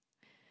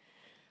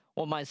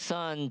Well, my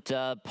son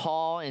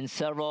Paul and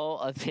several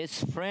of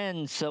his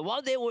friends,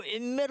 while they were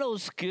in middle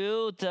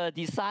school,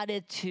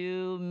 decided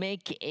to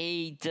make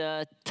a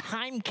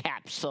time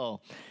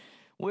capsule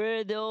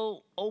where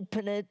they'll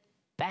open it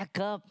back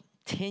up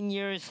 10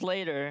 years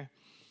later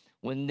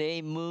when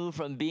they move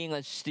from being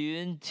a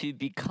student to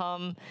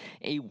become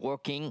a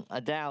working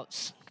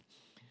adults.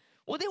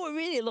 Well, they were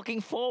really looking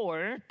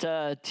forward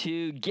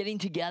to getting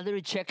together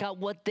to check out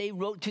what they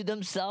wrote to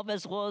themselves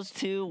as well as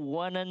to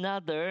one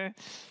another.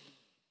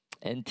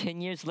 And 10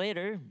 years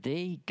later,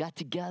 they got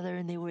together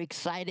and they were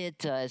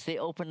excited as they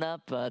opened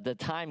up the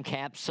time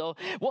capsule.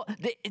 Well,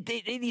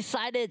 they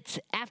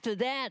decided after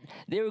that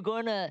they were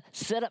going to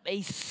set up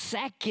a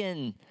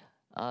second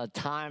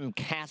time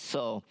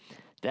capsule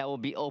that will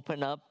be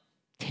opened up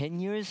 10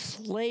 years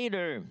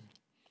later.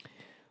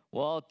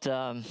 Well,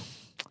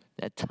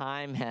 that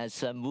time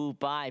has moved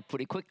by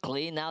pretty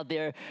quickly. Now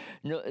they're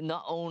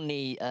not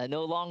only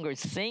no longer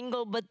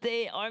single, but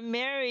they are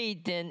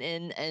married,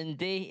 and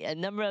a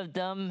number of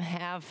them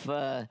have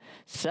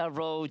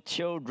several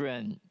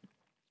children.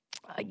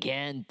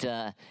 Again,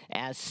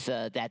 as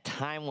that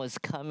time was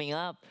coming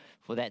up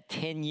for that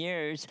 10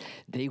 years,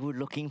 they were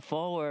looking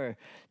forward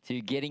to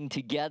getting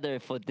together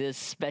for this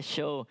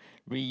special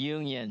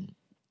reunion.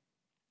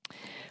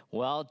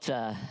 Well,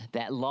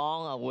 that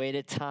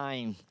long-awaited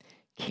time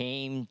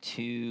came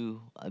to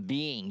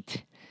being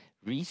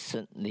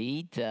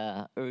recently,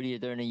 earlier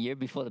during the year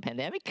before the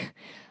pandemic.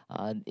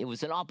 It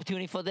was an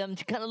opportunity for them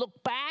to kind of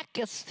look back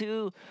as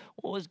to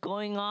what was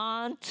going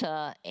on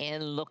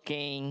and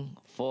looking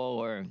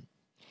forward.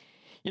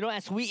 You know,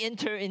 as we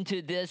enter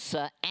into this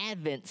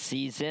Advent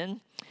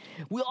season,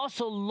 we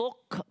also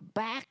look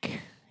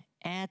back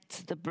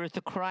at the birth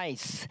of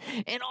Christ.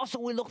 And also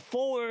we look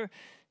forward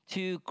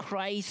to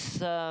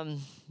Christ's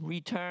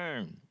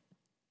return.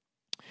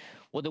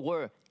 Well, the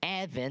word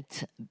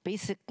Advent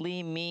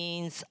basically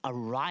means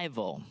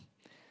arrival.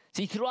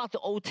 See, throughout the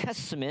Old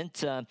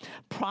Testament,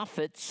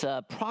 prophets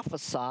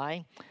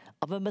prophesy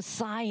of a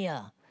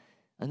Messiah.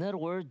 In other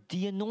words,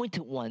 the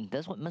anointed one.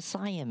 That's what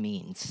Messiah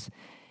means.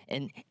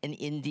 And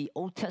in the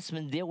Old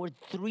Testament, there were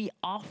three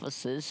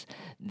offices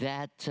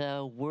that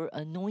were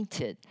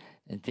anointed.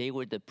 And they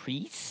were the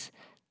priest,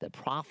 the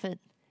prophet,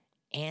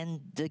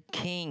 and the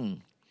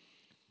king.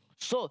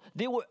 So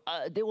they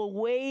were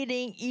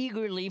waiting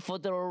eagerly for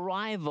the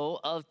arrival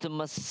of the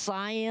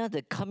Messiah,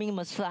 the coming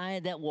Messiah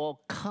that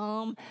will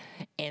come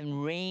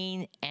and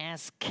reign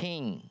as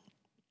king.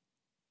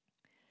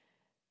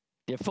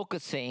 They're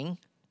focusing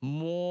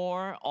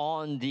more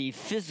on the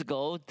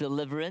physical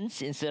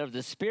deliverance instead of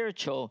the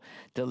spiritual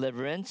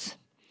deliverance.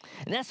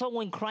 And that's why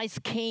when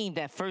Christ came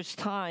that first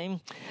time,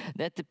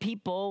 that the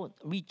people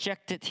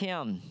rejected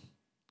him.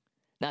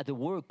 Now, the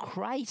word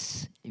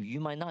Christ, you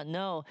might not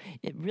know,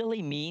 it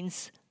really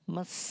means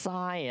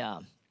Messiah.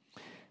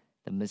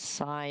 The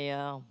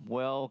Messiah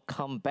will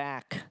come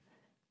back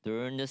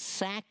during the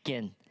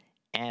second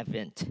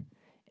Advent.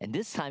 And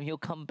this time he'll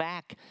come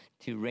back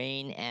to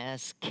reign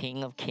as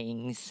King of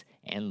Kings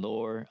and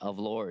Lord of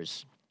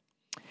Lords.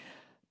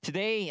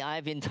 Today,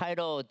 I've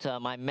entitled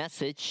my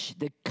message,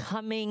 The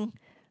Coming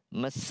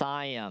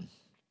Messiah.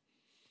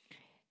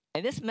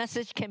 And this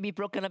message can be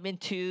broken up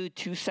into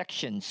two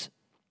sections.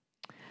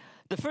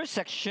 The first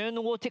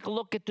section, we'll take a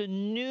look at the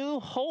new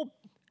hope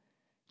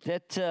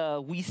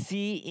that we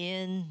see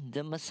in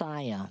the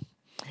Messiah.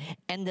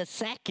 And the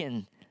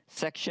second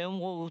section,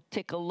 we'll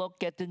take a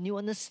look at the new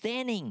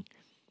understanding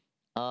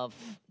of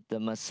the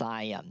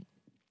Messiah.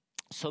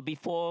 So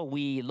before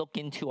we look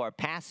into our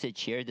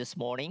passage here this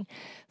morning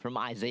from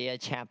Isaiah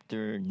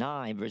chapter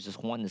 9, verses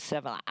 1 to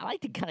 7, I'd like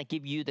to kind of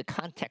give you the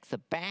context, the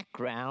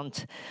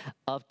background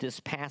of this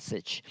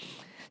passage.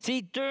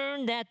 See,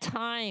 during that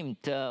time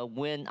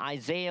when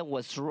Isaiah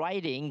was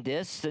writing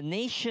this, the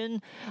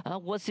nation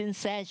was in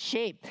sad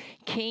shape.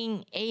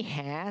 King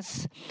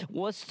Ahaz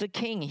was the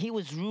king. He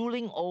was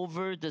ruling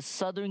over the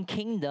southern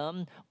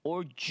kingdom,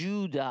 or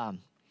Judah.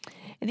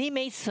 And he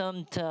made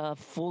some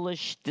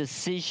foolish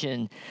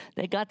decision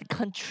that got the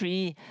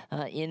country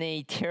in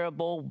a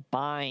terrible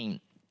bind.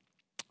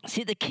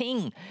 See, the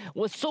king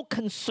was so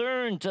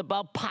concerned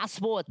about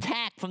possible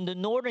attack from the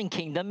northern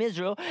kingdom,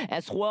 Israel,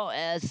 as well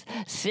as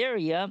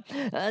Syria,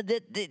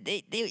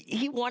 that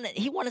he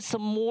wanted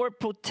some more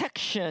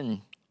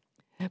protection.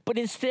 But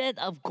instead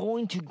of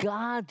going to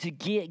God to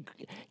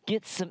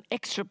get some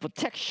extra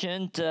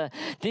protection,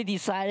 they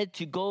decided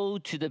to go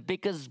to the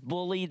biggest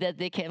bully that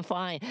they can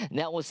find, and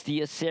that was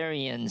the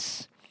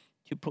Assyrians,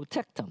 to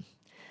protect them.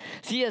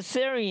 The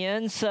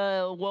Assyrians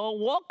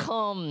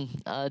welcome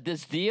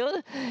this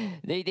deal.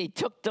 They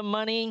took the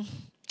money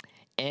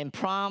and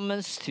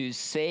promised to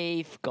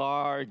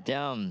safeguard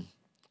them.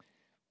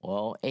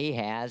 Well,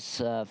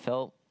 Ahaz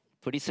felt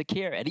pretty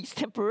secure, at least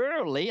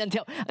temporarily,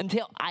 until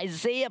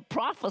Isaiah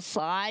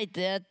prophesied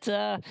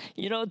that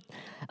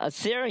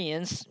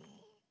Assyrians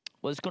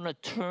was going to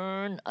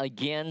turn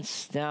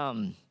against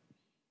them.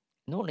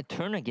 Not only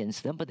turn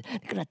against them, but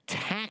they're going to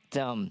attack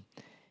them.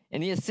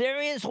 And the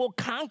Assyrians will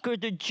conquer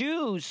the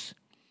Jews.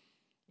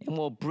 and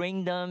will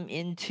bring them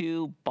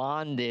into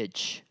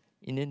bondage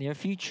in the near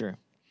future.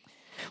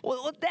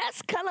 Well,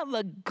 that's kind of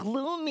a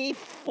gloomy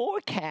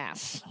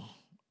forecast.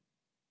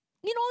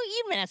 You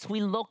know, even as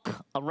we look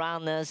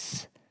around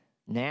us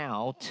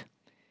now,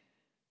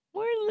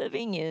 we're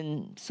living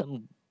in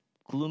some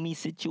gloomy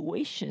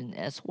situation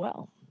as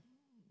well.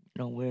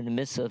 You know, we're in the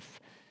midst of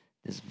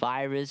this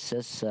virus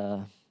that's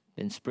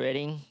been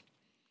spreading.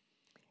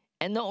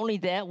 And not only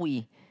that,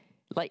 we,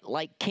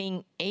 like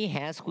King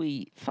Ahaz,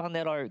 we found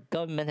that our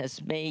government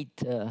has made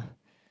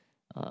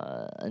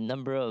a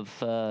number of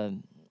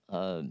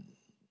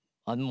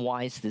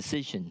unwise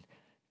decisions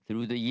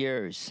through the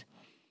years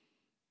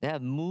that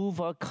have moved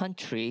our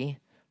country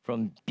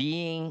from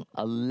being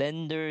a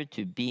lender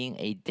to being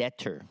a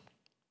debtor.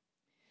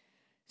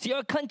 See,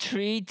 our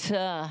country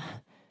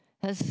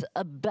has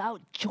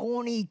about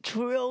 $20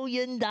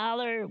 trillion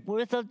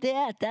worth of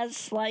debt.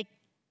 That's like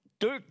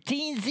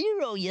 13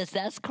 zero. Yes,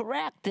 that's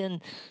correct.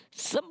 And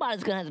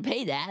somebody's going to have to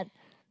pay that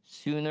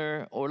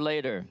sooner or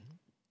later.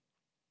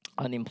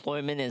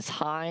 Unemployment is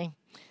high.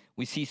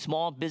 We see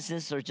small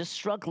businesses are just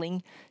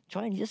struggling,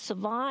 trying to just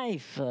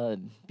survive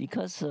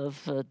because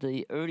of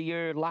the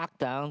earlier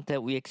lockdown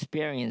that we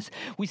experienced.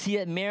 We see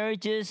that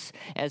marriages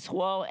as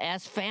well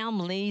as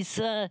families,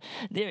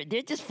 they're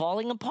just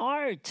falling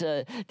apart.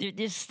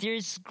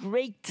 There's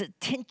great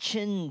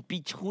tension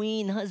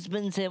between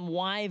husbands and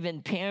wives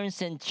and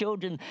parents and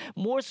children,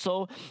 more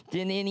so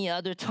than any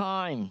other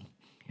time.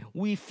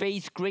 We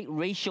face great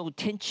racial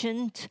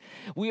tension.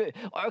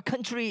 Our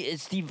country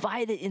is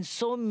divided in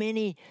so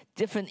many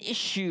different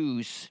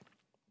issues.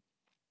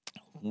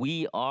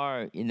 We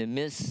are in the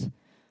midst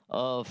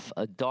of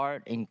a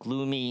dark and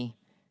gloomy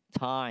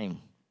time.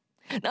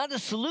 Now, the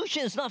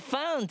solution is not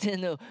found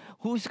in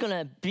who's going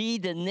to be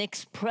the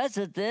next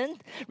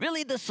president.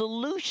 Really, the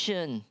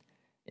solution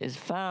is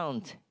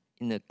found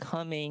in the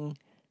coming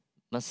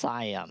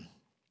Messiah.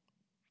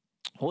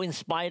 Well, in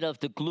spite of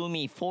the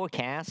gloomy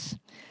forecast,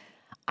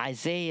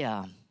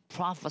 Isaiah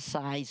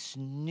prophesies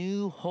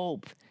new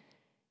hope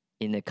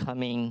in the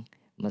coming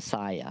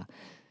Messiah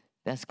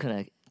that's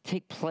going to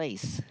take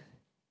place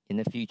in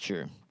the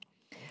future.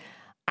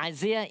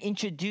 Isaiah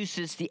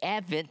introduces the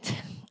advent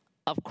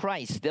of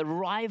Christ, the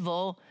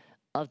arrival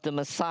of the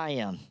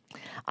Messiah.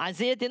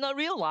 Isaiah did not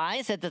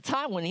realize at the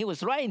time when he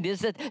was writing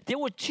this that there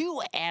were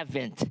two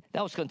advents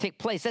that was going to take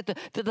place. That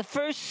the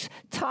first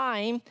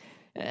time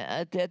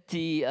that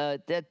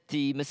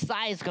the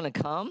Messiah is going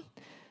to come,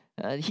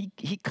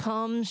 he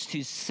comes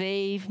to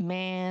save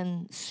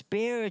man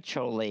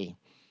spiritually.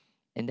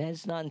 And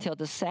that's not until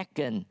the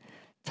second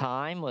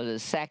time, or the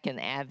second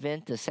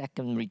advent, the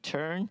second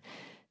return,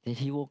 that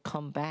he will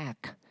come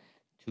back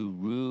to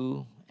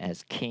rule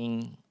as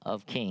King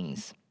of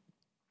Kings.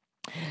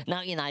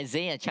 Now in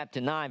Isaiah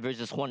chapter 9,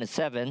 verses 1 to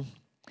 7,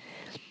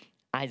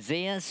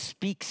 Isaiah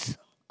speaks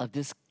of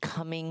this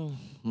coming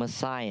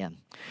Messiah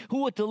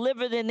who will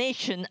deliver the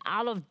nation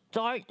out of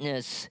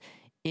darkness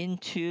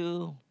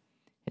into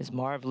his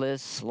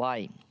marvelous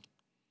light.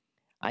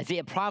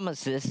 Isaiah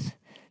promises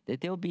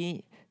that there will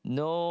be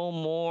no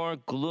more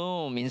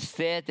gloom.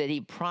 Instead, that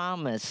he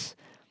promised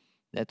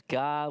that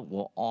God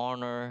will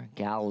honor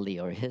Galilee,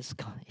 or his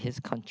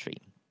country.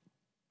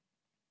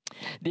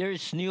 There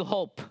is new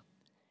hope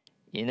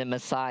in the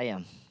Messiah.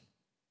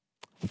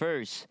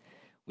 First,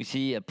 we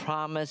see a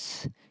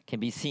promise can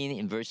be seen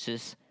in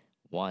verses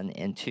 1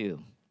 and 2.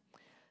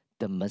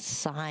 The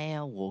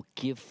Messiah will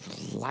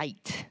give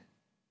light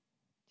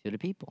to the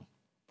people.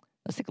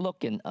 Let's take a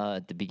look in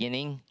the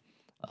beginning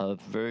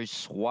of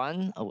verse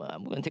 1.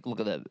 I'm going to take a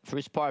look at the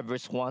first part,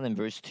 verse 1 and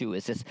verse 2.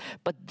 It says,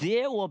 "But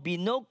there will be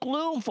no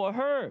gloom for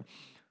her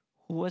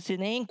who was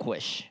in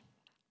anguish."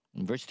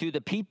 In verse 2,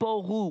 "The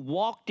people who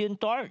walked in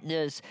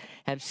darkness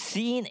have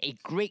seen a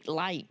great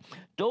light.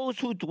 Those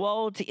who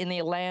dwelt in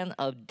a land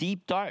of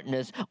deep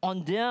darkness,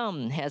 on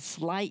them has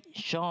light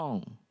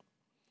shone."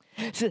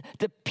 So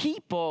the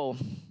people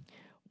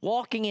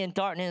walking in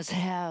darkness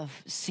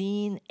have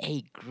seen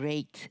a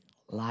great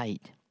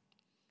light.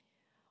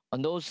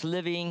 On those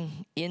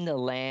living in the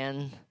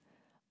land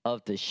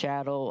of the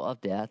shadow of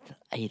death,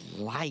 a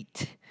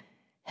light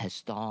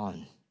has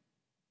dawned.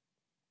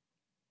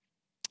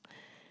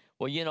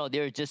 Well, you know,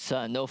 there's just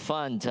no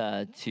fun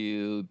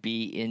to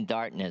be in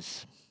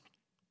darkness.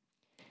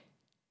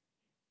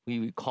 We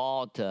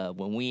recalled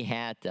when we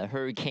had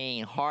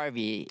Hurricane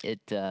Harvey,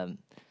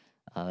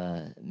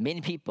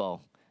 many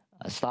people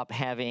stopped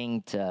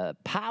having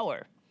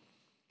power.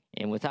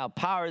 And without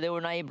power, they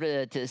were not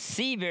able to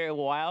see very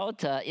well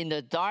in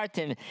the dark.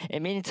 And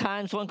many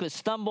times one could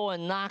stumble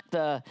and knock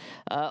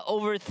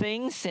over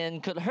things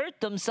and could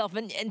hurt themselves.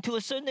 And to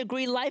a certain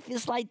degree, life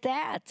is like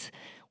that.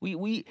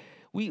 We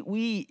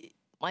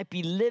might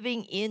be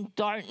living in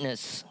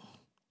darkness.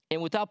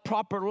 And without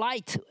proper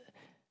light,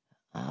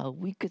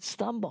 we could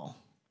stumble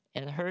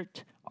and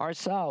hurt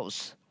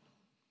ourselves.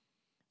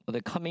 Well,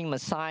 the coming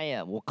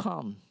Messiah will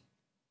come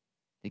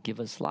to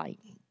give us light.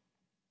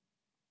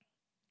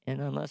 And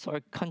unless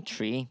our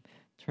country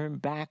turn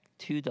back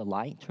to the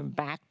light, turn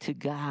back to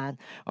God,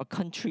 our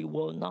country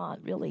will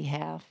not really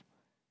have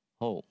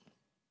hope.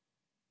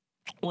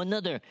 Well,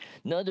 another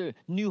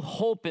new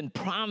hope and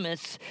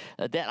promise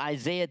that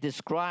Isaiah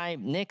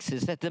described next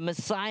is that the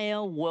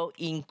Messiah will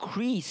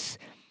increase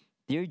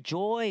their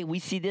joy. We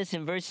see this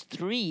in verse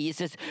 3. It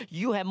says,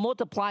 "You have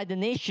multiplied the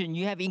nation,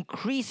 you have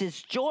increased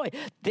its joy.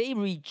 They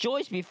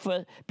rejoice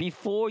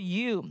before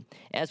you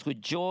as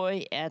with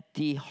joy at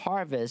the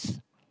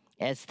harvest,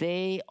 as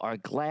they are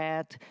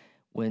glad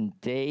when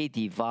they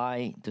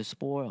divide the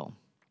spoil."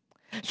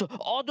 So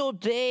although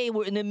they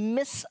were in the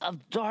midst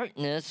of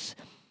darkness,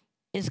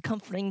 it's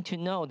comforting to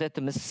know that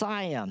the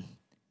Messiah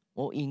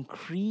will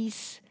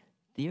increase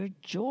their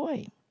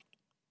joy.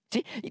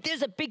 See,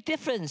 there's a big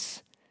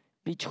difference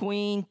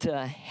between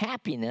the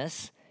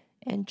happiness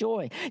and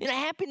joy.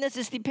 Happiness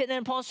is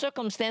dependent upon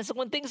circumstances.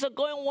 When things are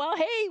going well,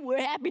 hey, we're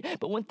happy.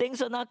 But when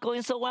things are not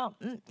going so well,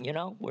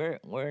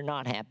 we're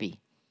not happy.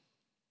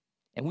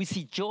 And we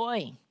see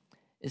joy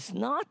is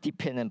not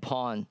dependent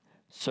upon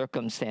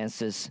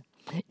circumstances.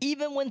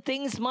 Even when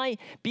things might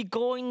be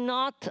going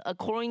not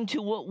according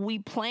to what we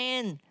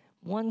plan,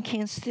 one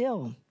can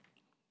still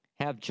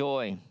have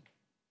joy.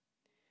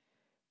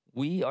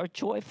 We are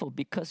joyful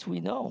because we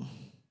know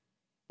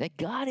that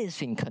God is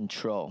in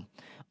control,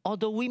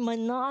 although we might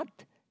not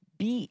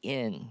be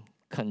in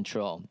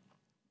control.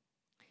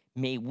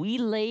 May we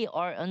lay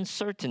our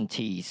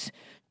uncertainties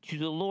to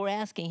the Lord,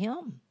 asking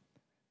Him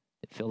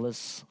to fill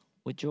us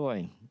with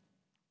joy.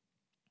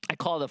 I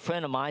called a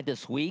friend of mine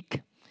this week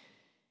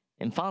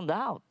and found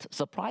out,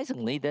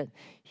 surprisingly, that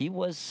he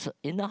was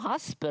in the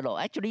hospital.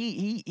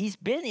 Actually, he's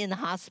been in the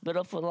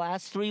hospital for the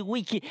last 3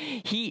 weeks.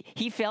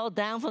 He fell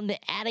down from the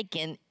attic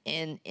and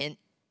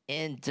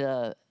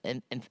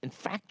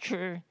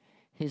fractured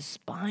his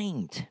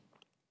spine.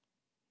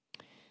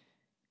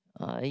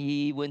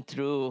 He went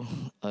through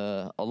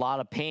a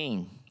lot of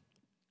pain.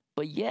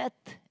 But yet,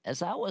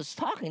 as I was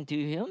talking to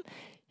him,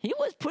 he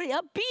was pretty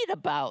upbeat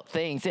about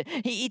things.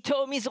 He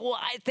told me, "Well,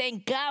 I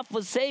thank God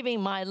for saving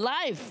my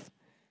life.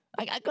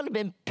 I could have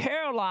been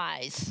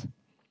paralyzed.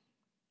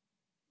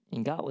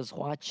 And God was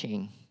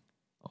watching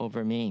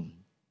over me."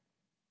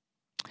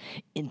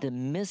 In the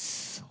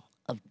midst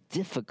of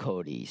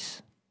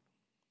difficulties,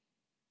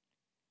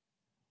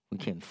 we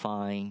can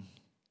find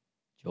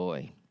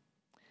joy.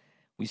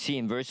 We see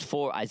in verse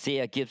 4,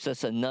 Isaiah gives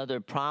us another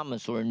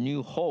promise or a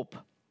new hope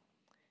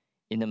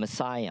in the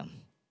Messiah,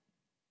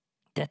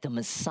 that the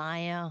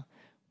Messiah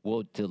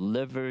will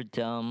deliver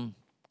them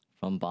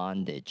from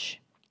bondage.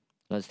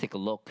 Let's take a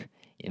look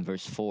in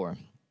verse 4.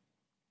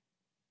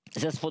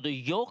 It says, "For the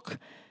yoke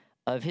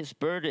of his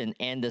burden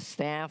and the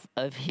staff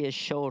of his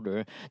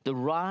shoulder, the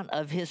rod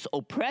of his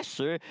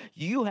oppressor,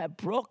 you have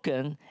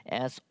broken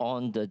as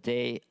on the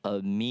day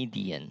of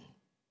Midian."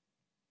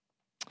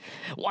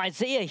 Well,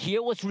 Isaiah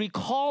here was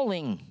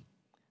recalling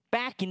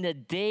back in the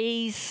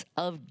days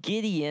of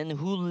Gideon,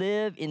 who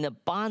lived in the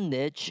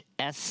bondage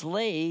as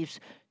slaves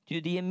to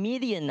the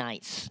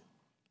Midianites.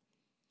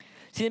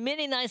 See, the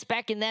Midianites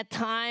back in that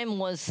time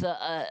was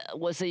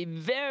a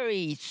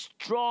very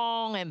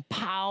strong and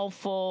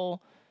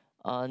powerful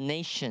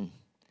nation.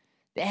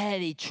 They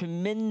had a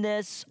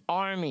tremendous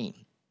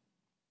army.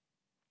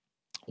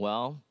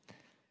 Well,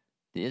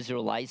 the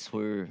Israelites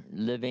were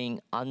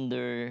living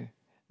under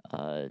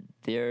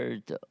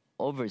their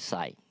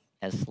oversight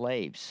as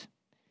slaves.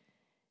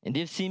 And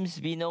there seems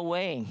to be no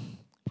way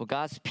for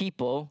God's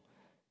people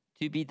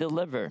to be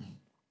delivered.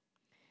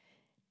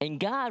 And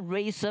God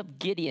raised up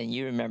Gideon.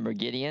 You remember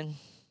Gideon?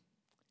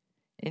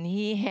 And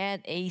he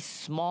had a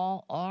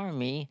small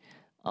army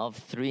of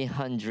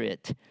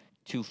 300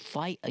 to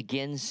fight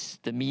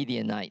against the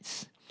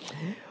Midianites.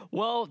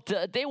 Well,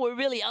 they were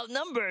really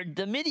outnumbered.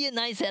 The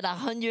Midianites had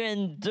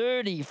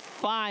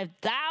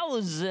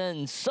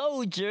 135,000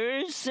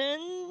 soldiers,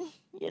 and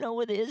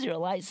with the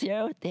Israelites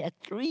here, they had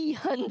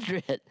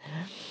 300.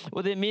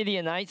 Well, the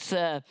Midianites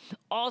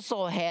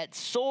also had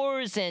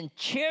swords and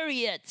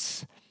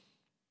chariots.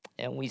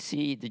 And we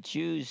see the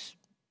Jews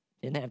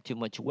didn't have too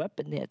much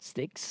weapon, they had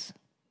sticks.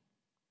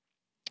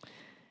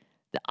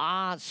 The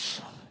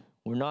odds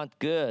were not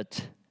good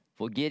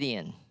for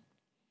Gideon.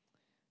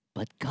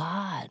 But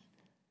God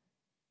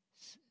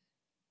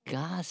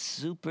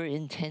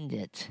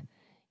superintended,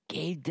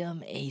 gave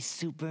them a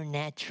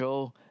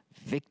supernatural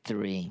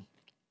victory.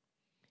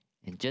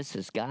 And just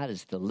as God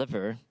has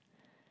delivered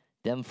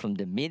them from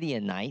the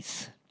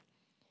Midianites'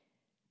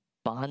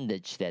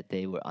 bondage that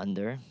they were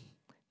under,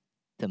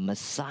 the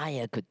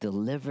Messiah could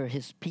deliver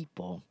his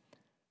people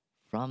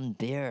from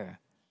their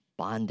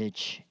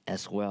bondage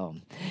as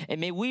well. And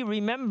may we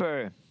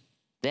remember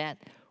that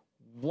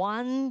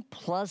 1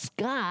 plus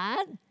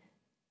God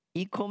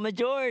equal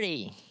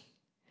majority.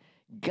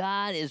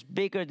 God is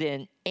bigger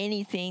than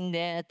anything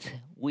that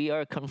we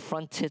are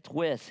confronted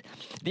with.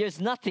 There's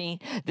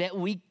nothing that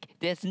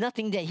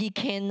he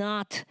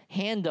cannot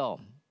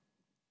handle.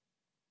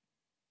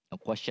 A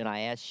question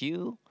I ask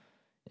you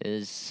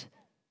is,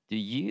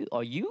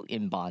 are you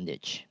in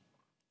bondage?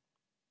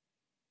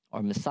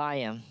 Our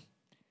Messiah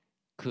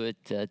could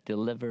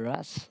deliver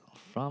us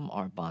from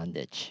our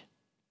bondage.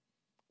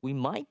 We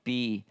might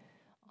be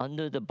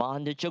under the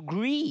bondage of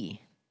greed.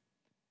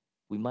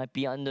 We might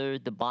be under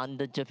the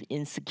bondage of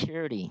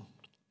insecurity.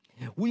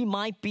 We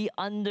might be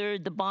under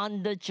the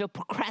bondage of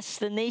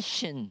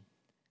procrastination.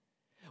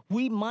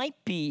 We might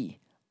be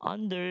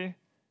under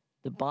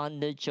the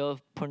bondage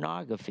of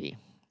pornography.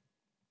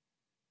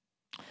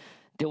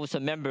 There was a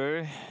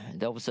member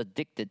that was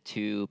addicted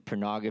to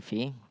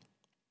pornography.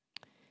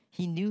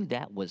 He knew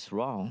that was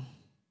wrong.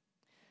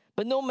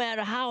 But no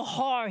matter how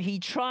hard he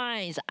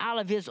tries out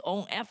of his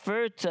own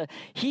effort,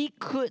 he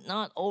could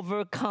not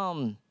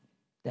overcome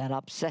that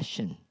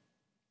obsession.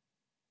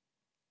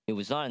 It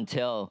was not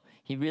until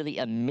he really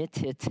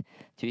admitted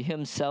to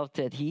himself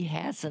that he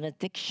has an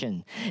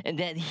addiction and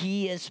that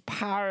he is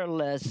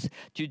powerless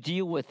to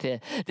deal with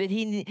it, that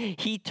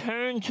he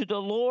turned to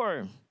the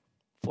Lord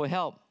for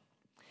help.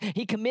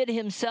 He committed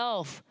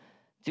himself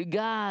to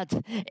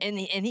God, and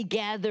he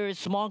gathered a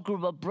small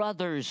group of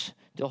brothers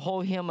to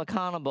hold him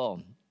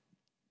accountable.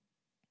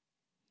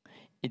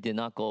 It did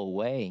not go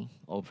away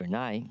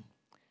overnight,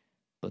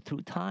 but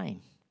through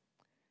time,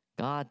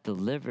 God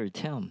delivered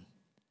him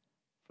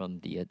from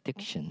the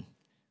addiction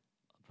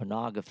of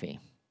pornography.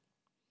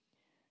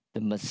 The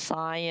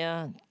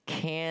Messiah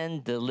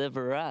can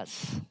deliver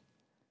us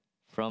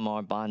from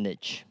our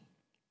bondage.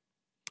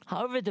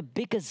 However, the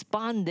biggest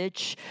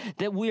bondage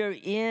that we are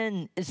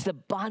in is the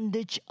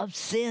bondage of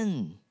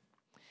sin.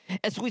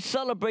 As we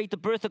celebrate the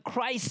birth of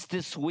Christ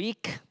this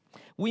week,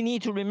 we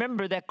need to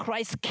remember that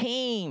Christ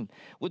came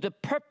with a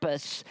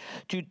purpose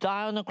to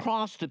die on the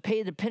cross to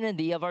pay the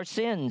penalty of our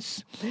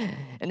sins.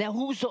 And that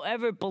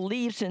whosoever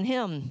believes in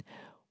him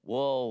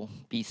will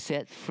be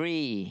set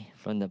free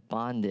from the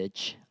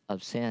bondage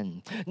of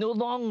sin. No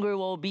longer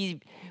will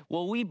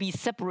we be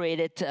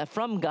separated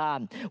from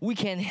God.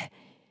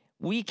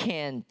 We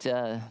can't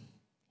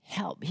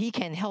help. He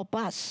can help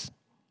us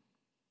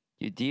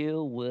to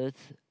deal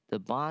with the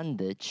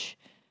bondage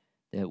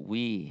that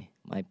we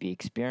might be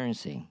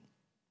experiencing.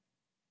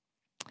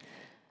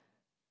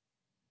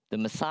 The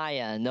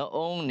Messiah not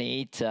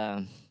only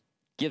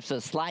gives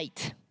us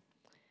light,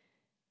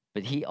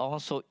 but he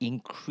also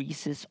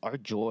increases our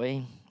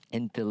joy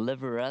and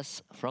delivers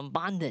us from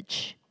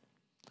bondage.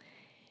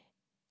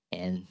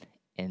 And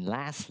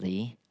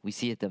lastly, we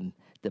see that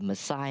the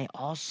Messiah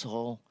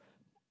also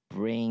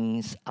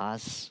brings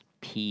us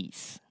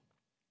peace.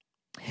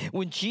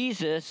 When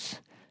Jesus,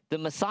 the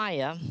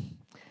Messiah,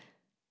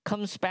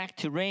 comes back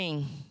to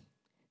reign,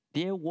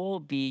 there will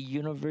be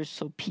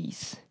universal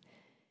peace.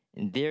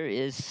 And there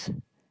is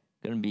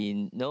going to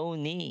be no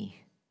need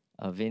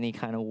of any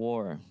kind of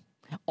war.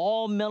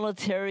 All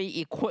military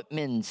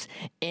equipments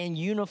and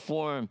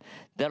uniform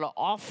that are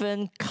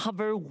often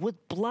covered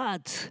with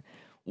blood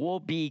will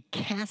be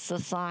cast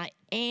aside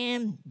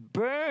and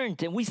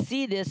burned. And we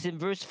see this in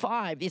verse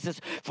 5. It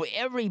says, for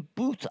every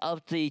boot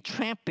of the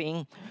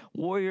tramping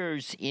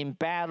warriors in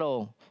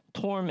battle,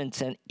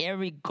 torments, and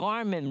every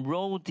garment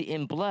rolled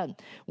in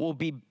blood will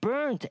be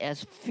burnt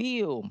as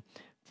fuel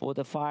for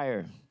the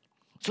fire.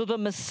 So the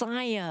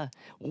Messiah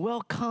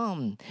will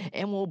come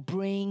and will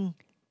bring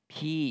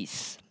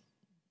peace.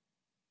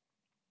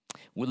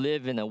 We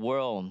live in a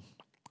world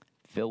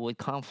filled with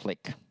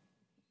conflict,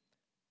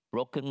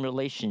 broken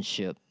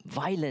relationship,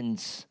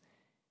 violence,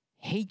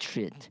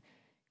 hatred,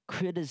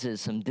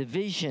 criticism,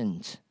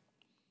 divisions.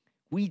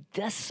 We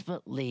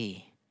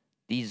desperately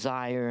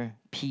desire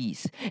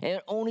peace.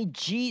 And only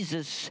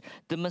Jesus,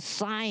 the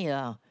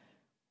Messiah,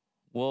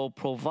 will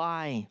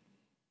provide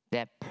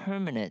that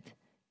permanent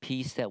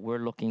peace that we're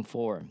looking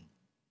for.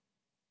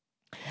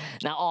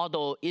 Now,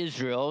 although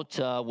Israel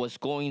was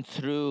going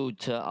through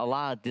a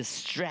lot of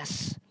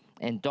distress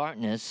and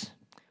darkness,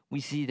 we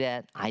see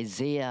that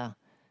Isaiah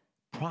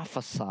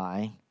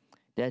prophesied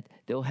that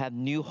they'll have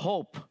new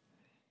hope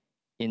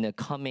in the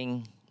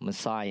coming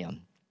Messiah.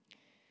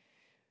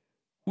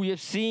 We have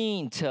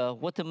seen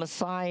what the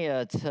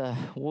Messiah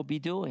will be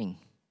doing.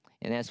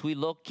 And as we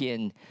look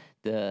in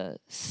the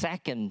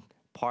second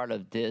part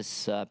of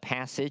this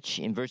passage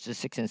in verses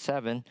 6 and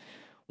 7,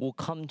 we'll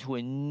come to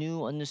a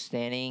new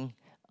understanding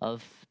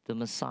of the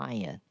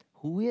Messiah.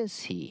 Who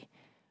is he?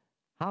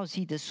 How is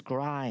he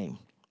described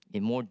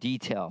in more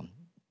detail?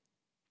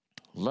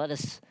 Let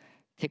us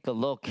take a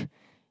look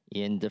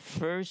in the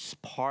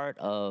first part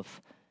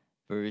of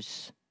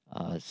verse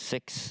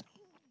 6.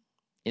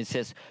 It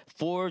says,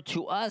 for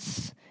to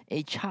us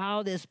a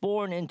child is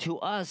born, and to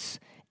us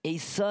a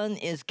son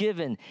is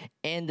given,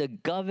 and the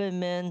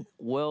government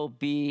will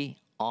be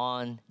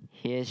on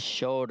his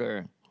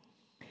shoulder.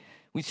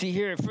 We see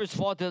here, first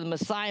of all, that the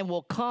Messiah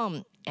will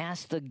come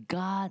as the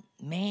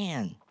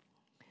God-man.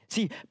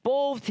 See,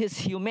 both his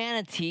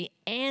humanity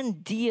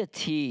and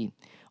deity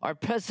are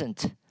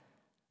presented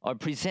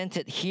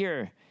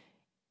here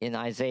in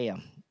Isaiah.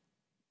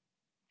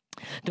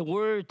 The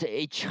word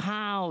a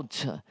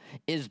child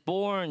is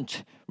born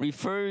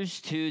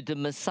refers to the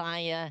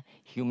Messiah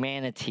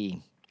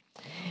humanity.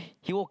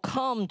 He will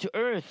come to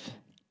earth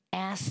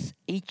as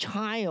a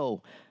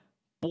child,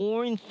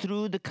 born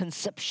through the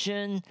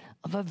conception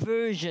of a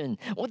virgin.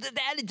 Well,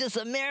 that is just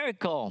a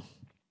miracle.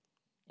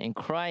 And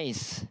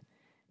Christ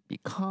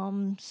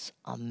becomes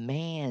a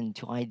man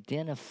to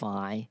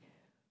identify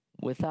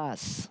with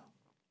us.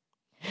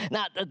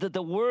 Now,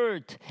 the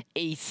word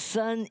 "a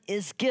son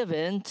is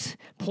given"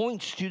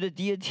 points to the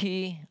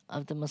deity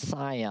of the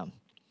Messiah.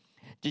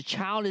 The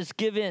child is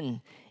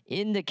given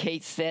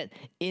indicates that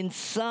in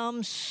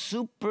some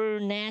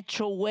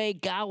supernatural way,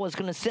 God was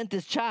going to send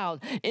this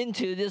child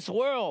into this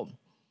world.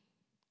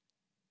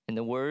 And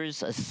the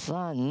words "a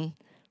son"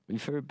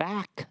 refer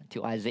back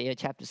to Isaiah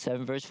chapter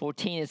 7, verse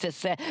 14. It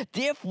says that,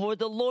 "Therefore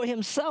the Lord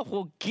himself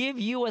will give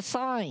you a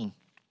sign.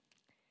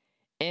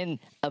 And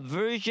a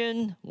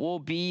virgin will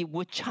be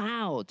with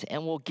child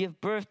and will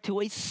give birth to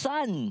a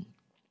son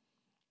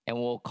and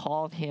will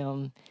call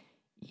him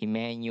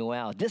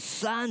Emmanuel." This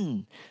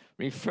son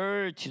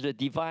referred to the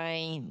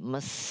divine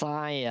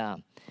Messiah,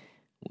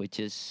 which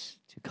is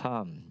to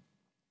come.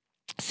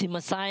 See,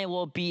 Messiah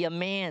will be a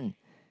man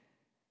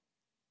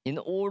in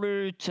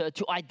order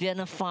to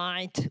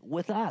identify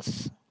with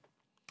us.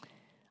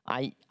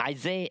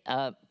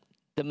 Isaiah,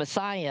 the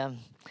Messiah,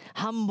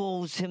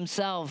 humbles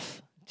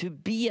himself to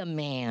be a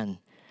man,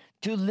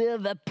 to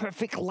live a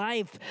perfect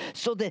life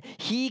so that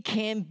he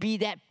can be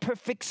that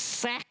perfect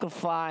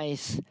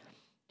sacrifice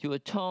to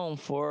atone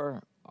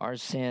for our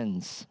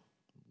sins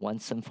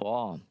once and for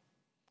all.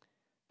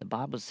 The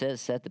Bible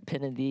says that the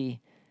penalty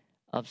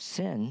of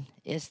sin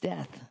is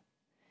death.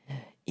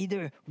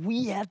 Either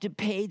we have to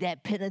pay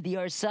that penalty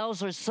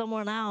ourselves or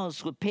someone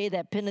else would pay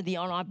that penalty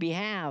on our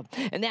behalf.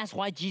 And that's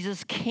why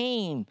Jesus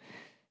came,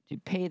 to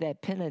pay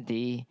that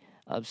penalty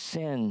of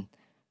sin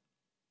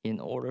in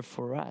order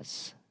for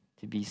us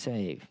to be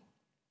saved.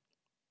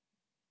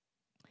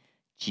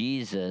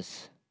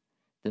 Jesus,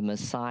 the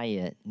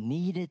Messiah,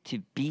 needed to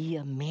be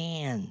a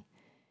man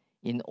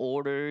in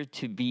order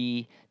to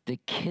be the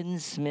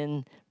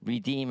kinsman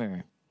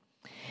redeemer.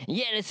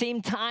 Yet at the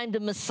same time, the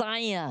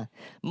Messiah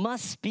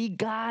must be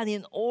God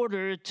in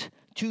order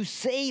to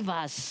save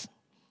us.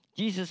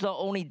 Jesus not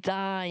only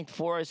died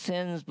for our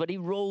sins, but he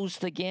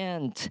rose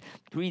again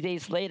 3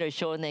 days later,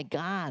 showing that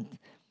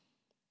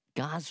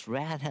God's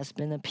wrath has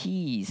been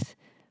appeased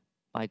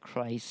by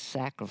Christ's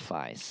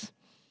sacrifice.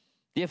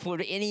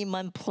 Therefore, if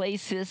anyone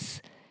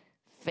places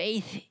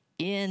faith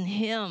in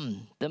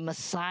him, the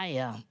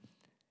Messiah,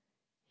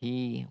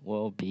 he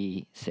will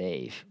be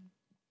saved.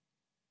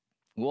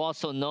 We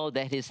also know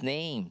that his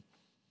name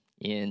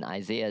in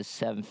Isaiah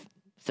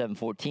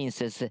 7:14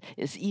 says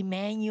is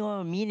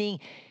Emmanuel, meaning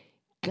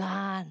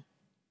God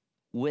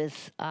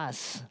with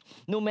us.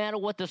 No matter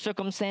what the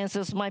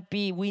circumstances might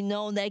be, we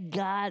know that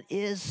God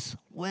is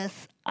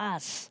with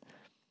us.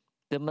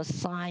 The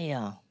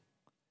Messiah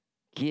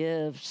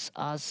gives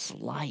us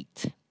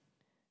light.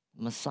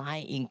 The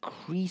Messiah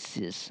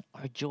increases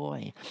our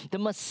joy. The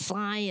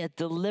Messiah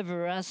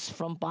delivers us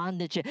from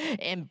bondage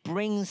and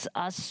brings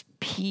us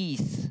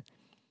peace.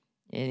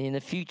 And in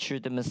the future,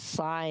 the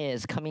Messiah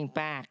is coming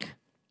back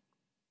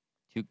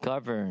to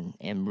govern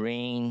and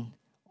reign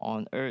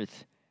on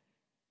earth,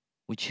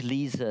 which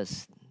leads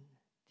us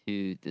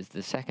to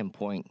the second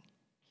point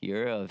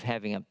here of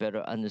having a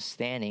better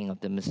understanding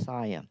of the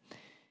Messiah.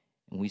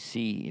 And we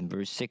see in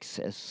verse 6,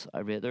 as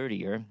I read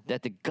earlier,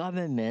 that the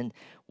government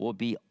will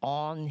be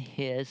on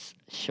his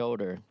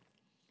shoulder.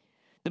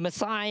 The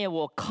Messiah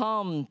will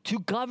come to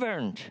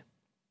govern.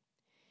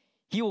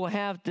 He will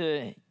have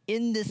the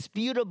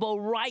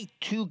indisputable right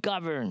to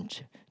govern.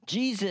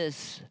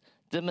 Jesus,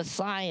 the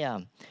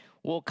Messiah,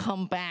 will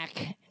come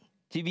back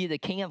to be the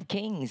King of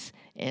Kings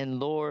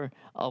and Lord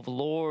of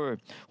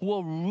Lords, who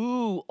will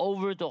rule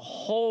over the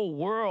whole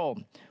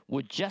world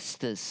with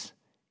justice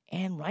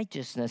and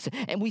righteousness.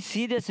 And we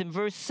see this in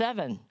verse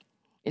 7.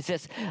 It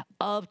says,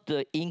 "Of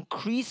the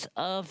increase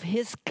of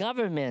his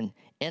government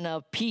and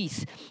of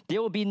peace,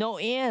 there will be no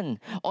end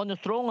on the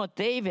throne of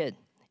David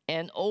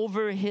and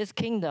over his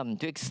kingdom,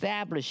 to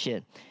establish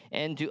it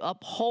and to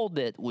uphold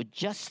it with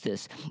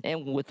justice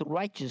and with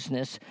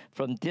righteousness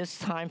from this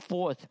time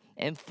forth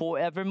and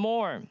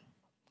forevermore.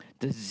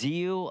 The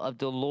zeal of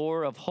the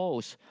Lord of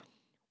hosts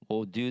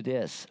will do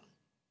this."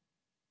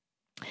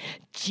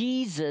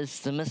 Jesus,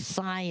 the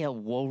Messiah,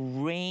 will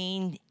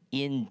reign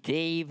in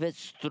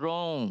David's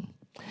throne.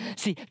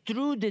 See,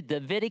 through the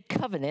Davidic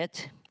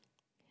covenant,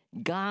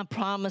 God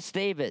promised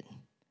David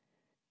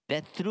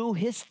that through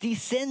his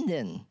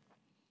descendant,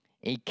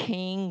 a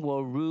king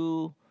will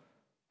rule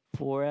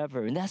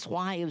forever. And that's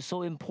why it was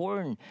so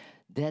important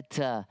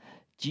that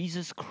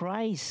Jesus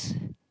Christ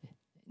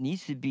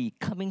needs to be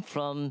coming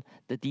from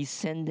the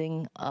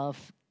descending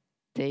of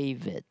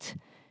David.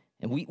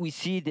 And we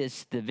see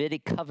this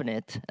Davidic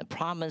covenant, a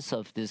promise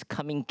of this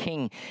coming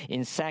king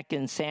in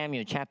 2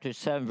 Samuel chapter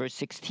 7, verse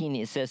 16.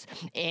 It says,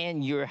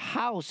 "And your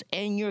house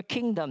and your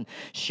kingdom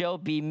shall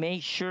be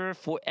made sure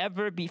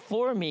forever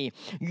before me.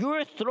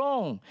 Your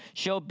throne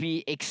shall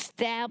be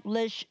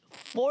established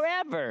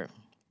forever."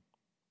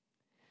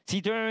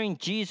 See, during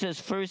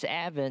Jesus' first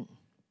advent,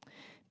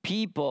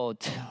 people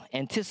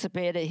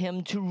anticipated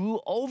him to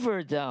rule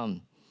over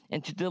them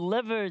and to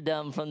deliver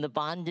them from the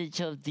bondage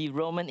of the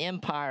Roman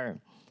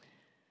Empire.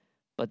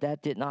 But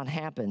that did not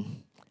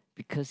happen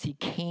because he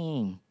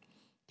came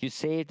to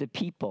save the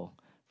people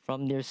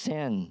from their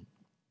sin.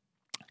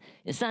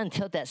 It's not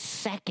until that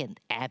second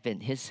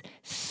advent, his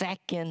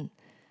second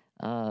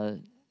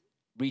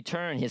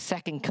return, his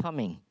second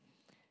coming,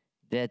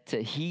 that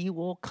he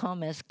will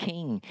come as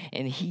king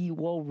and he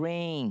will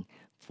reign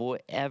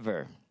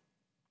forever.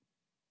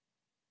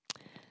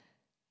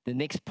 The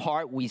next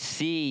part we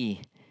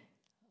see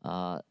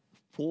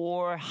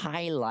 4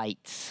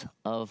 highlights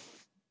of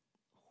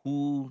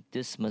who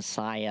this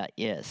Messiah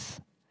is.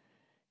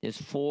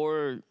 There's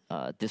 4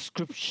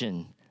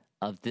 description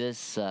of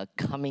this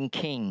coming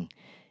king.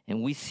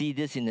 And we see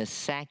this in the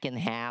second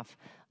half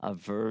of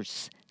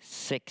verse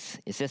 6.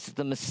 It says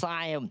the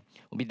Messiah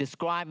will be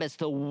described as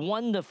the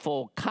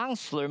wonderful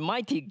counselor,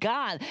 mighty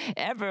God,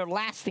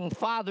 everlasting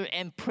Father,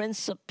 and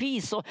Prince of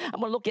Peace. So I'm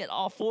going to look at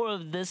all 4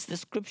 of this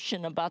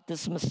description about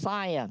this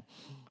Messiah.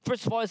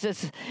 First of all, it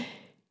says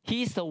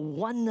he's the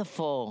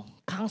wonderful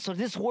counselor.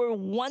 This word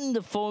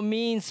wonderful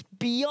means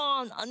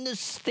beyond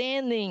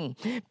understanding,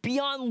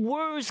 beyond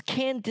words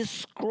can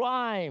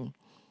describe.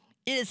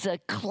 It is a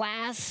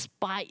class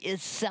by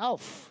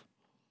itself.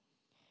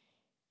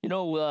 You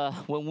know,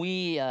 when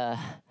we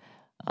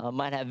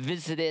might have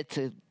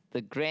visited the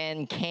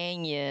Grand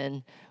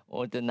Canyon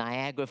or the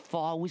Niagara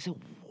Falls, we say,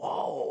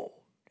 whoa,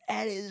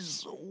 that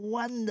is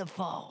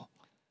wonderful.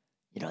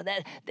 You know,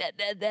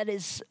 that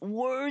is,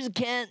 words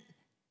can't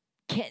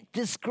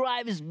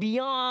describe, is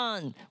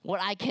beyond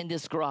what I can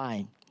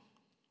describe.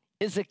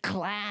 It's a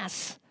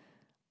class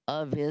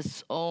of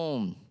its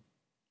own.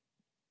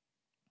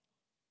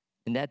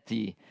 And that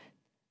the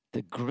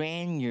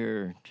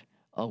grandeur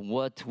of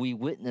what we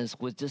witnessed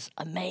was just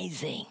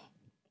amazing.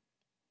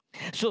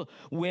 So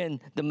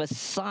when the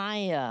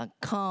Messiah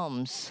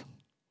comes,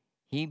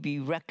 he be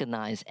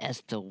recognized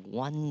as the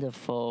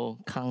wonderful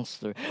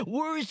counselor.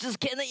 Words just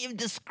cannot even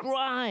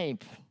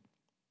describe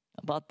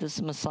about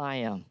this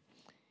Messiah.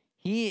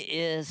 He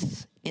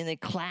is in a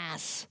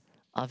class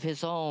of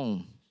his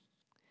own.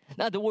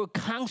 Now, the word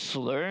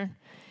counselor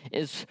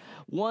is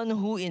one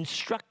who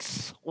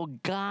instructs or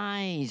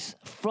guides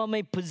from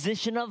a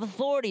position of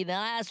authority.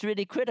 Now, that's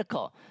really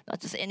critical.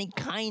 Not just any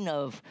kind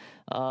of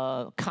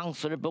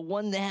counselor, but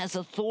one that has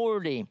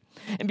authority.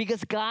 And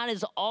because God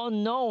is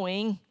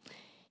all-knowing,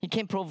 he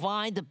can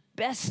provide the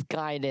best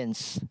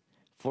guidance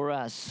for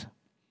us.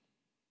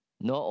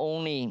 Not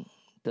only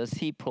does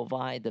he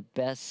provide the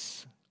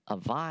best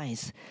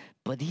advice,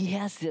 but he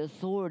has the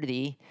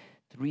authority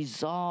to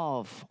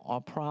resolve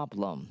our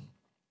problem.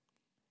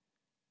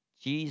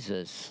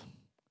 Jesus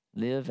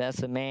lived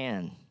as a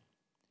man,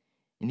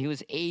 and he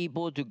was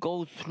able to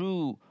go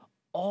through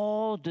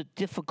all the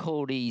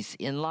difficulties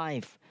in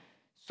life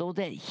so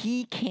that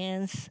he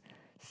can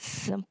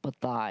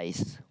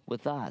sympathize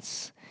with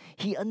us.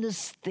 He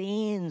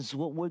understands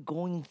what we're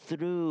going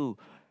through,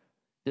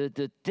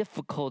 the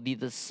difficulty,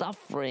 the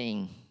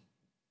suffering,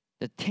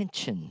 the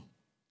tension.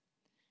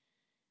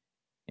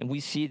 And we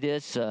see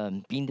this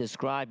being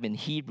described in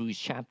Hebrews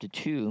chapter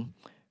 2,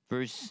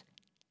 verse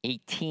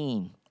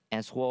 18,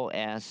 as well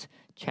as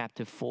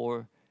chapter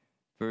 4,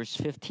 verse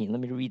 15. Let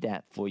me read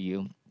that for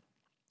you.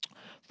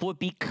 For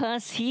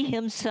because he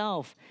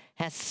himself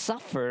has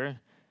suffered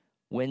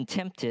when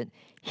tempted,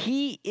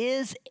 he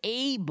is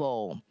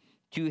able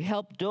to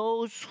help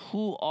those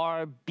who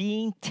are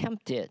being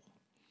tempted.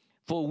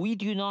 For we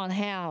do not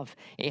have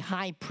a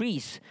high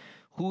priest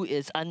who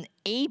is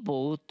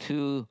unable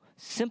to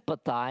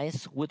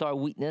sympathize with our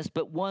weakness,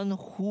 but one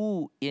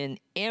who in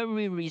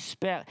every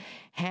respect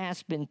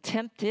has been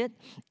tempted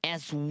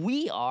as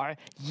we are,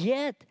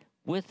 yet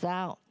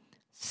without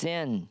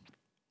sin.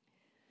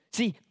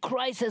 See,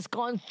 Christ has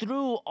gone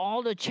through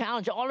all the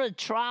challenge, all the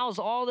trials,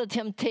 all the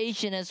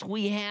temptation as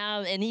we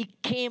have, and he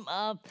came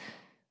up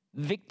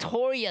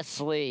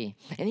victoriously,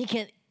 and he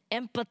can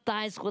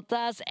empathize with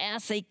us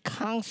as a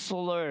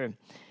counselor.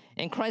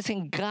 And Christ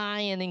can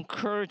guide and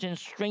encourage and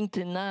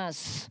strengthen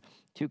us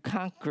to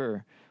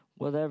conquer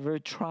whatever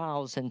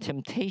trials and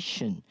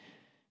temptation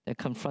that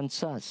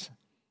confronts us,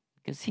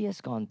 because he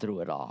has gone through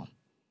it all.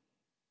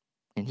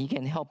 And he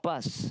can help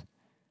us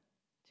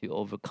to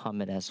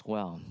overcome it as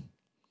well.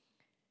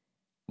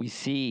 We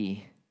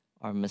see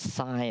our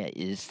Messiah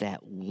is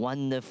that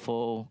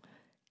wonderful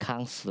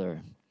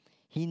counselor.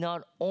 He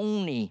not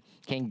only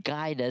can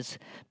guide us,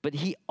 but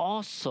he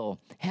also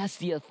has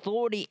the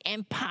authority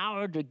and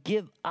power to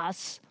give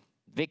us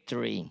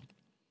victory.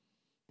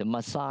 The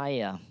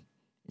Messiah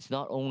is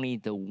not only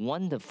the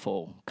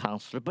wonderful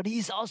counselor, but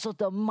he's also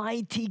the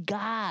mighty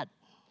God.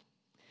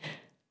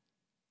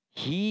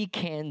 He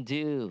can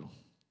do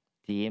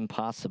the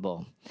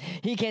impossible.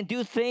 He can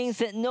do things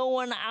that no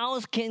one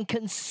else can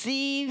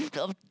conceive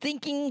of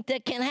thinking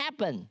that can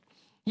happen.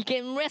 He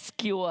can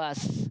rescue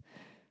us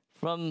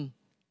from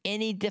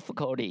any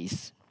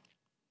difficulties.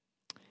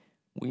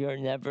 We are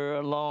never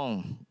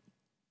alone.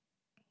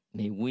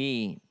 May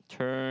we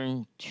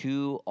turn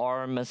to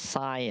our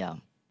Messiah,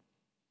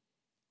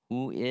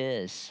 who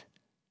is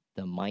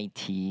the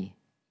mighty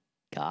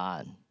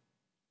God.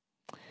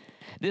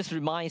 This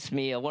reminds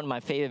me of one of my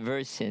favorite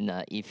verses in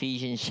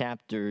Ephesians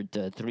chapter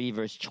 3,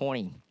 verse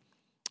 20.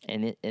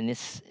 And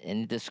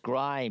it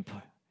describe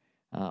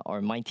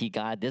our mighty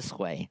God this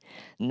way.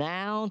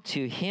 Now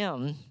to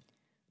him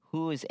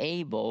who is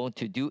able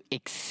to do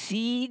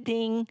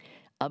exceeding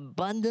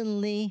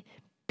abundantly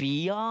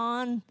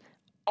beyond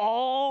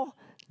all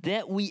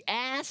that we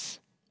ask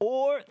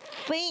or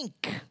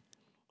think,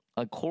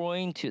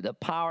 according to the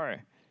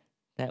power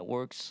that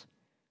works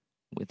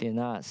within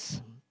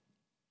us.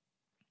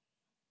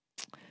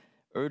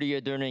 Earlier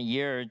during the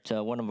year,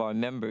 one of our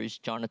members,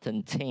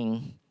 Jonathan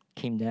Ting,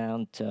 came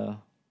down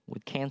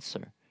with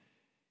cancer.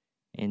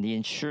 And the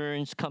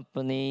insurance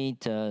company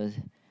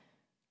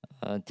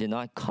did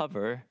not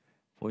cover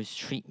for his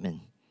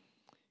treatment.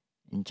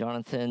 And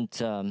Jonathan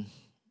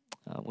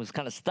was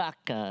kind of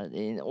stuck.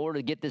 In order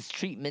to get this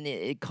treatment,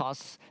 it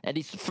costs, at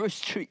least the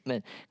first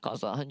treatment,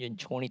 cost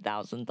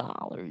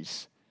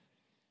 $120,000.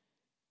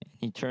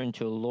 He turned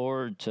to the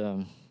Lord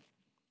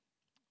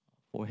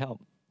for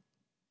help.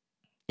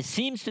 It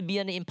seems to be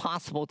an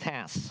impossible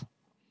task.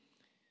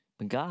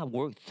 But God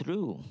worked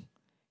through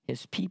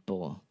his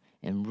people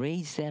and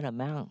raised that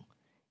amount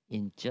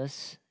in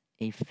just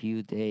a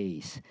few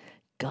days.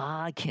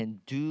 God can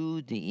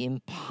do the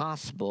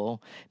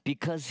impossible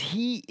because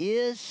he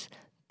is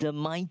the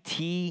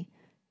mighty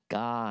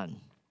God.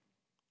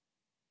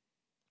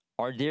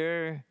 Are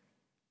there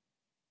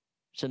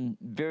some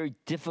very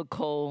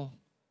difficult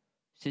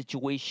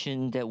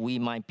situation that we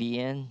might be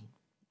in?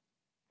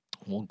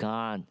 Well,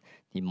 God,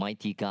 the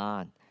mighty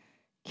God,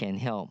 can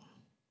help.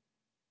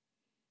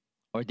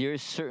 Are there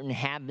certain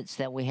habits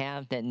that we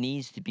have that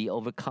needs to be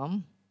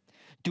overcome?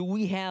 Do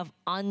we have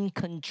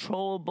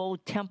uncontrollable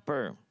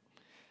temper?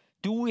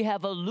 Do we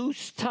have a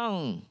loose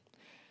tongue?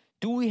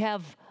 Do we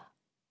have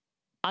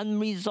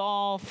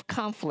unresolved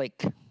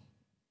conflict?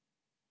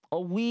 Are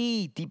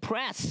we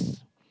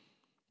depressed?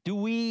 Do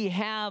we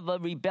have a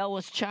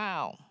rebellious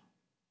child?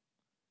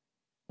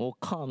 Well,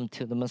 come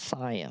to the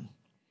Messiah.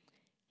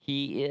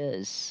 He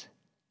is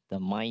the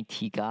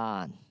mighty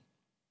God.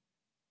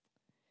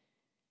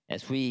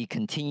 As we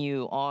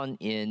continue on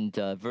in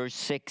verse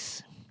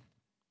 6,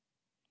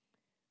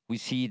 we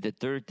see the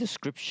third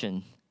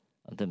description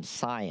of the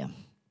Messiah,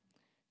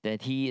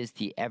 that he is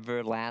the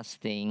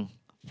everlasting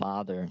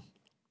Father.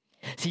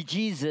 See,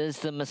 Jesus,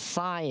 the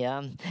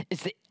Messiah,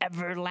 is the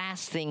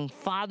everlasting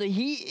Father.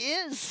 He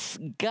is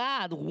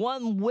God,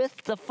 one with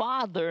the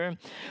Father,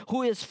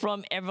 who is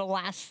from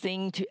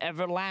everlasting to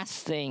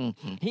everlasting.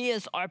 He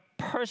is our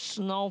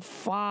personal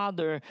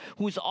Father,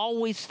 who is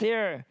always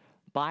there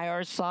by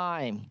our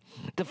side.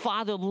 The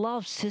Father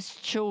loves his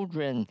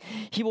children.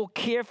 He will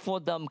care for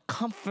them,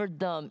 comfort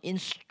them,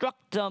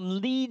 instruct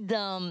them, lead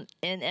them,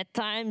 and at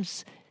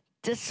times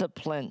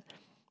discipline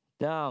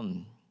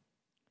them.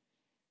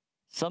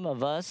 Some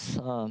of us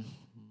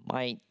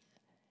might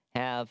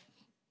have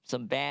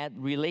some bad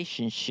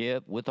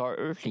relationship with our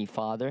earthly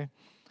father.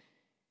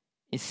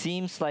 It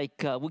seems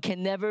like we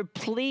can never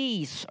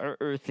please our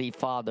earthly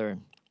father.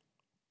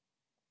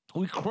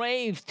 We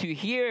crave to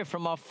hear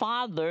from our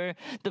Father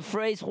the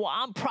phrase, well,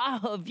 I'm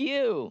proud of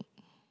you.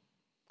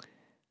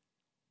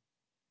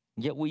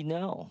 Yet we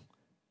know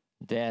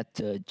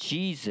that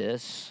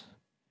Jesus,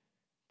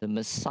 the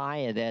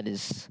Messiah that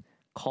is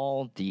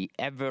called the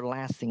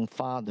everlasting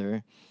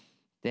Father,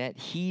 that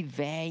he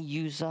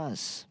values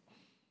us.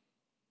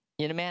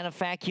 In a matter of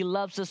fact, he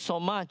loves us so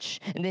much,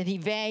 and that he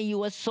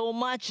values us so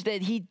much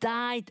that he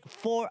died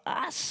for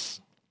us.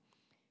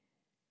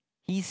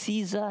 He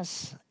sees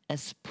us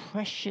as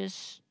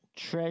precious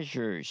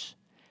treasures.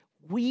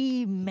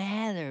 We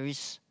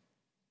matters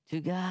to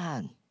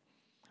God.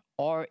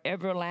 Our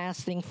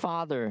everlasting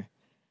Father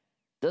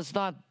does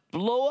not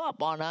blow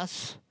up on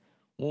us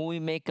when we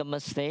make a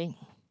mistake,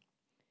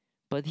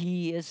 but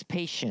he is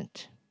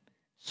patient,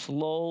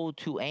 slow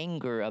to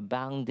anger,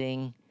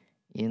 abounding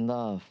in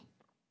love.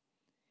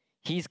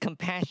 He's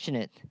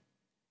compassionate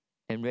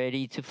and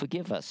ready to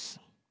forgive us.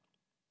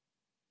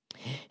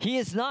 He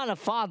is not a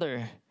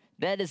father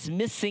that is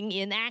missing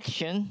in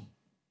action,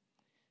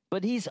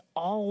 but he's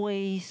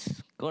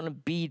always going to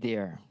be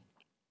there.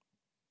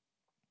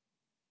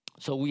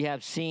 So we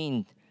have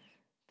seen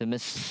the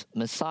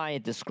Messiah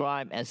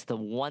described as the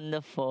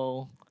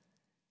wonderful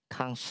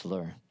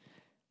counselor,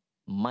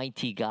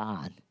 mighty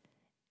God,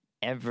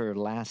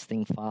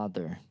 everlasting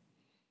Father.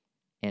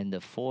 And the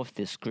fourth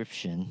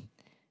description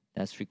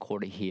that's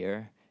recorded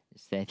here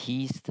is that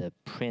he's the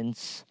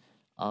Prince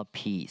of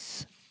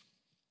Peace.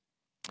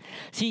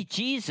 See,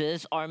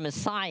 Jesus, our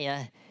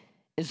Messiah,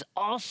 is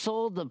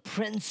also the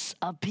Prince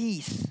of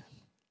Peace.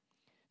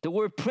 The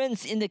word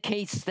prince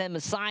indicates that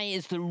Messiah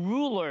is the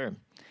ruler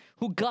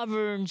who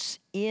governs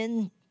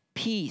in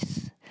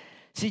peace.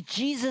 See,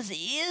 Jesus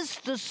is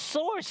the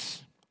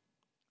source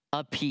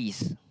of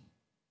peace.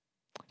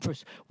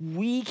 First,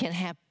 we can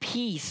have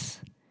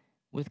peace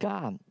with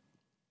God.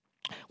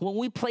 When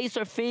we place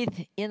our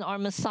faith in our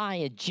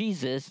Messiah,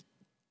 Jesus,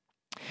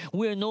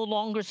 we are no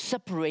longer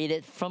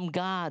separated from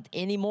God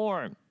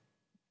anymore.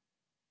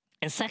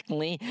 And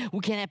secondly,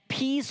 we can have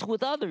peace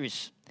with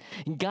others.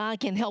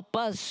 God can help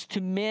us to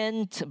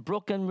mend a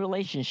broken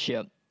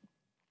relationship.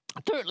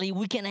 Thirdly,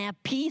 we can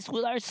have peace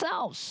with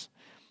ourselves.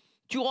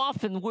 Too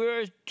often,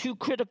 we're too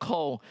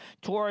critical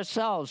to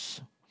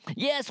ourselves.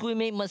 Yes, we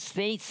make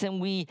mistakes and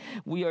we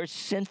are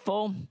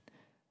sinful,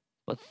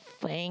 but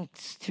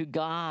thanks to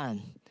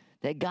God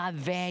that God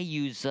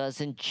values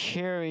us and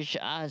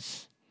cherishes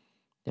us,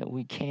 that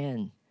we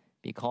can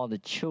be called the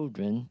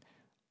children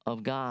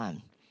of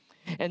God.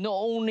 And not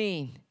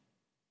only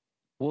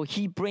will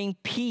He bring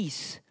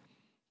peace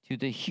to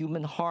the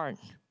human heart,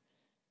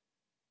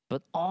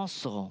 but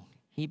also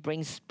He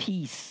brings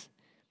peace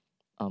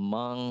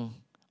among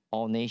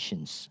all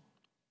nations.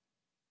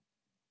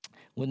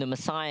 When the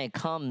Messiah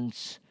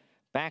comes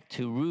back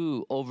to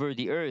rule over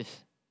the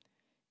earth,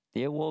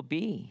 there will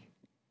be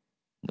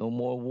no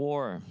more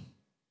war,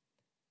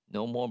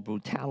 no more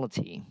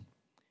brutality,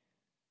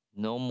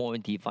 no more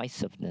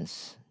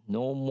divisiveness,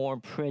 no more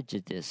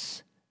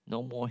prejudice,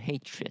 no more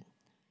hatred,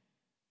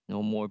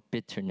 no more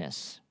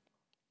bitterness.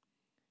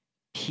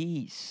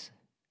 Peace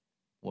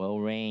will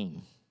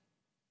reign.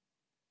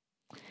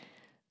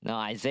 Now,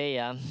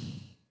 Isaiah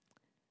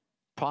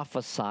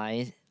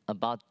prophesied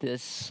about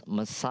this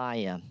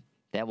Messiah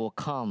that will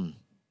come,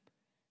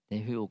 that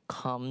He will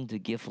come to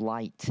give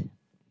light.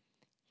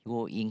 He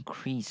will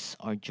increase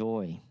our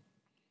joy,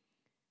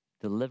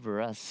 deliver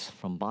us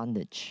from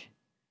bondage,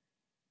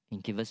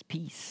 and give us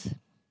peace.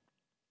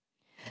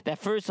 That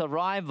first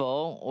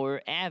arrival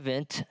or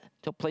advent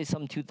took place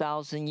some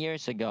 2,000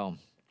 years ago.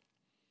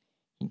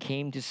 He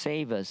came to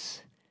save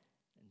us,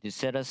 to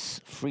set us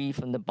free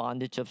from the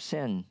bondage of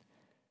sin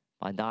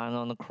by dying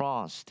on the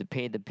cross to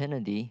pay the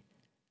penalty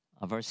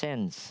of our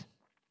sins.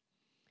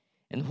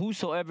 And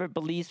whosoever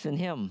believes in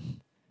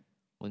Him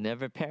will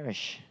never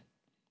perish,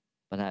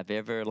 but have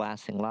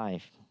everlasting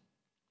life.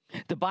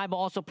 The Bible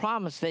also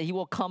promised that He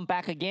will come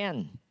back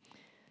again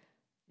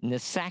in the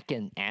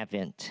second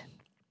advent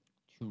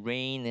to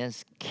reign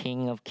as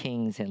King of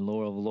Kings and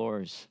Lord of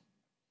Lords.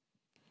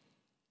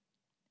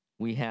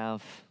 We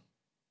have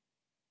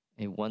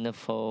a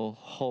wonderful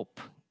hope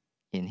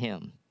in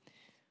Him.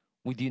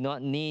 We do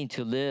not need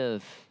to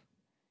live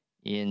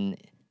in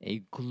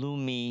a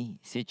gloomy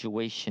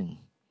situation.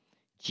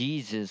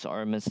 Jesus,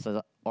 our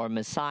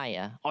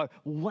Messiah, our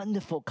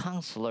wonderful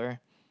counselor,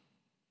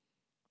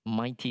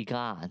 mighty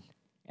God,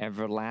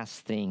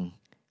 everlasting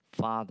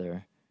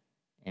Father,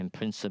 and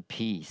Prince of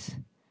Peace,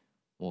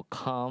 will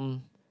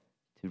come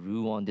to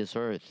rule on this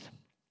earth.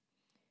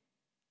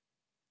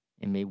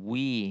 And may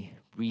we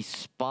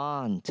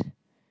respond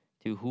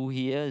to who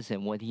He is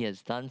and what He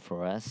has done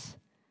for us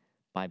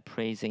by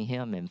praising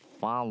Him and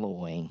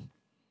following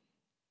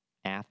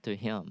after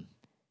Him,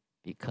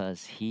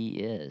 because He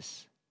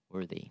is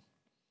worthy.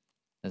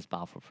 Let's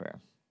bow for prayer.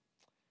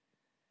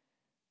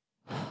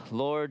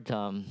 Lord,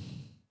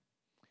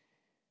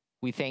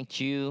 we thank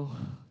You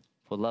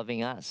for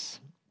loving us.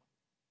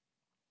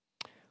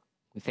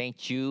 We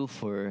thank You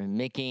for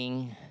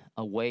making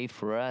a way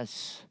for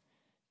us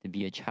to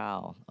be a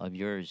child of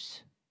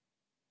Yours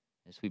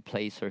as we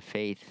place our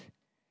faith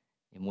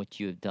in what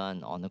You have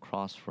done on the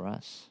cross for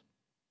us.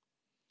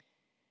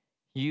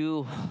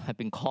 You have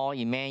been called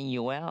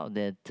Emmanuel,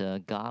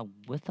 that God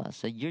with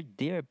us, that You're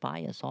there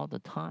by us all the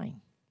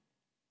time.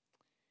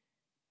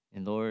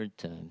 And Lord,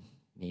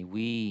 may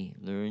we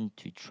learn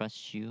to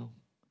trust You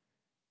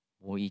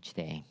more each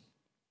day.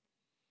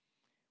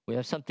 We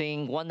have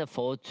something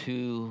wonderful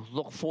to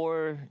look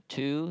forward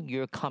to,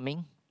 Your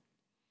coming.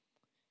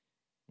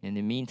 In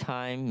the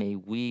meantime, may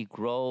we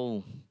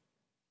grow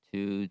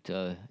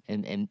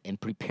and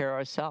prepare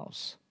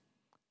ourselves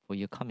for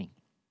Your coming.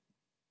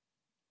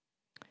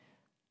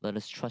 Let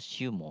us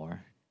trust You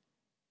more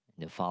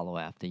and to follow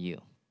after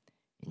You.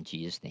 In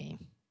Jesus'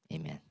 name,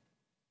 amen.